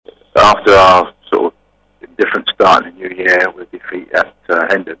But after our sort of indifferent start in the new year with defeat at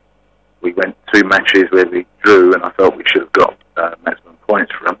Hendon, we went 2 matches where we drew, and I felt we should have got maximum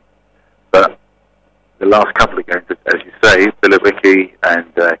points from. But the last couple of games, as you say, Billericay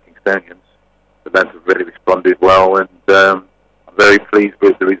and Kingstonians, the lads have really responded well, and I'm very pleased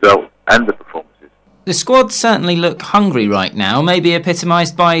with the result and the performances. The squad certainly look hungry right now, maybe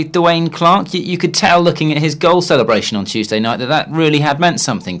epitomised by Dwayne Clark. You could tell looking at his goal celebration on Tuesday night that really had meant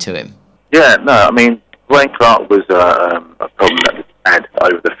something to him. Yeah, no, I mean, Dwayne Clark was a problem that we had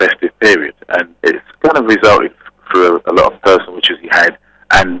over the festive period, and it's kind of resulted through a lot of personal issues he had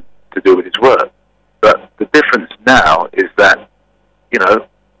and to do with his work. But the difference now is that, you know,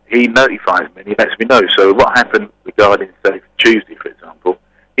 he notifies me and he lets me know. So what happened regarding, say, Tuesday, for example,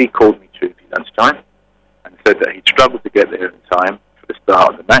 he called me Tuesday lunchtime and said that he'd struggled to get there in time for the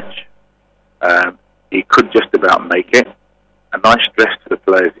start of the match. He could just about make it. And I stressed to the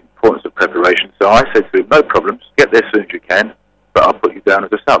players the importance of preparation. So I said to him, no problems, get there as soon as you can, but I'll put you down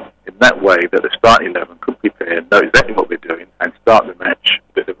as a sub. In that way that the starting 11 could prepare, know exactly what we're doing, and start the match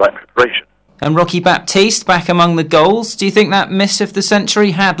with the right preparation. And Rocky Baptiste back among the goals. Do you think that miss of the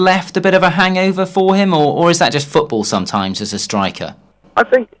century had left a bit of a hangover for him, or is that just football sometimes as a striker? I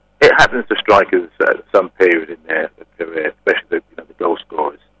think it happens to strikers at some period in their career, especially the goal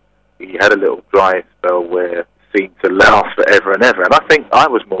scorers. He had a little dry spell where it seemed to last forever and ever, and I think I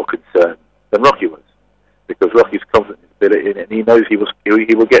was more concerned than Rocky was, because Rocky's confident in his ability in it, and he knows he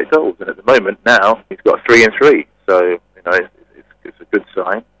will get goals. And at the moment now he's got 3 and 3, so it's a good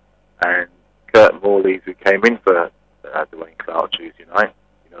sign. And Kurt Morley, who came in for Dwayne Clark Tuesday night,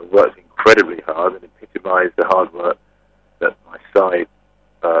 worked incredibly hard and epitomised the hard work that my side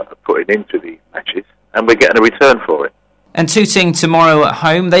are putting into these matches, and we're getting a return for it. And Tooting tomorrow at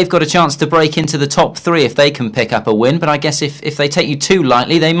home, they've got a chance to break into the top 3 if they can pick up a win, but I guess if they take you too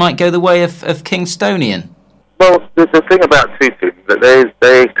lightly, they might go the way of Kingstonian. Well, the thing about Tooting, that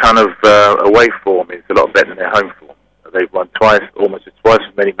their kind of away form is a lot better than their home form. They've won almost twice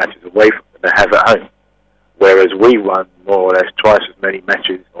as many matches away from them they have at home, whereas we run more or less twice as many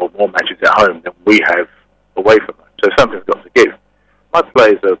matches or more matches at home than we have away from them. So something's got to give. My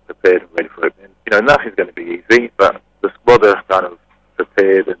players are prepared and ready for it. And, nothing's going to be easy, but the squad are kind of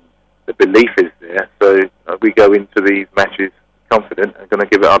prepared and the belief is there. So we go into these matches confident and going to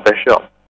give it our best shot.